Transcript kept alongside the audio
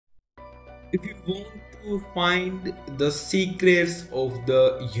If you want to find the secrets of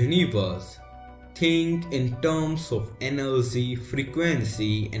the universe, think in terms of energy,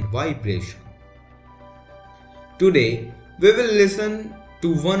 frequency, and vibration. Today, we will listen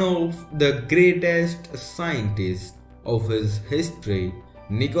to one of the greatest scientists of his history,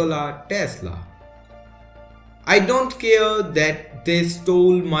 Nikola Tesla. I don't care that they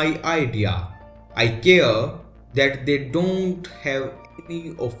stole my idea. I care that they don't have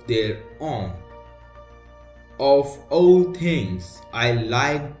any of their own. Of all things, I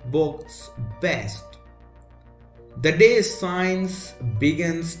like books best. The day science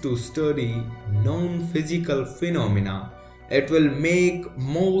begins to study non-physical phenomena, it will make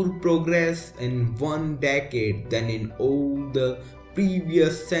more progress in one decade than in all the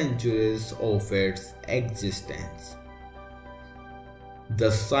previous centuries of its existence.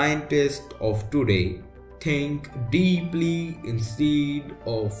 The scientists of today think deeply instead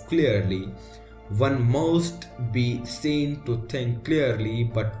of clearly. One must be seen to think clearly,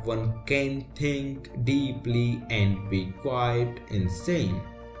 but one can think deeply and be quite insane.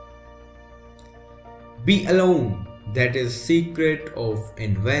 Be alone, that is secret of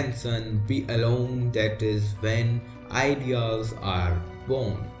invention. Be alone, that is when ideas are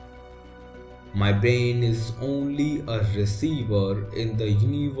born. My brain is only a receiver. In the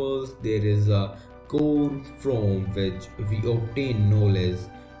universe there is a core from which we obtain knowledge,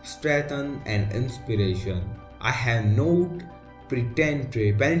 strength and inspiration. I have not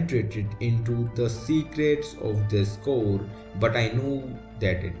penetrated into the secrets of this core, but I know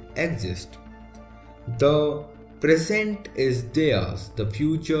that it exists. The present is theirs, the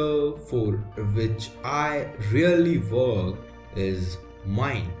future for which I really work is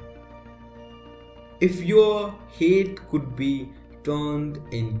mine. If your hate could be turned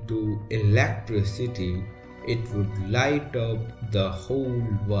into electricity, it would light up the whole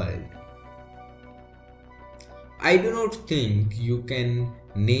world. I do not think you can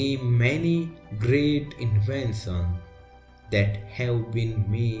name many great inventions that have been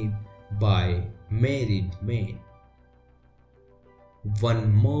made by married men.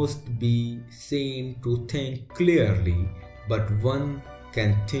 One must be seen to think clearly, but one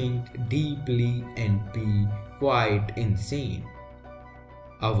can think deeply and be quite insane.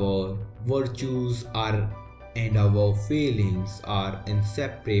 Our virtues are and our feelings are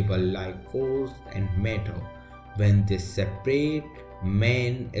inseparable like force and matter. When they separate,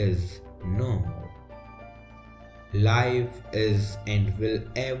 man is no more. Life is and will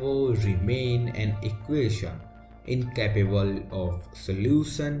ever remain an equation, incapable of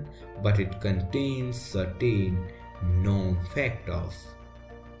solution, but it contains certain known factors.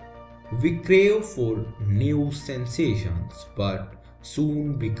 We crave for new sensations, but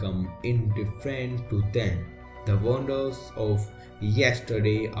soon become indifferent to them. The wonders of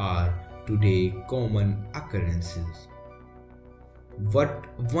yesterday are today common occurrences. What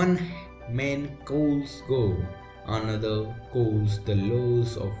one man calls God, another calls the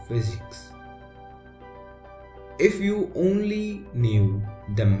laws of physics. If you only knew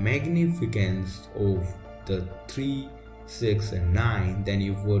the magnificence of the 3, 6 and 9, then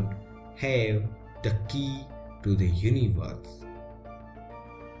you would have the key to the universe.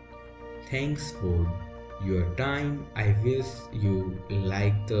 Thanks for your time. I wish you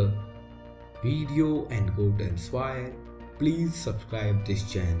like the video and got inspired. Please subscribe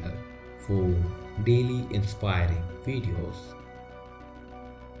this channel for daily inspiring videos.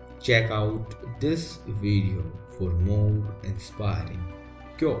 Check out this video for more inspiring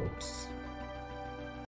quotes.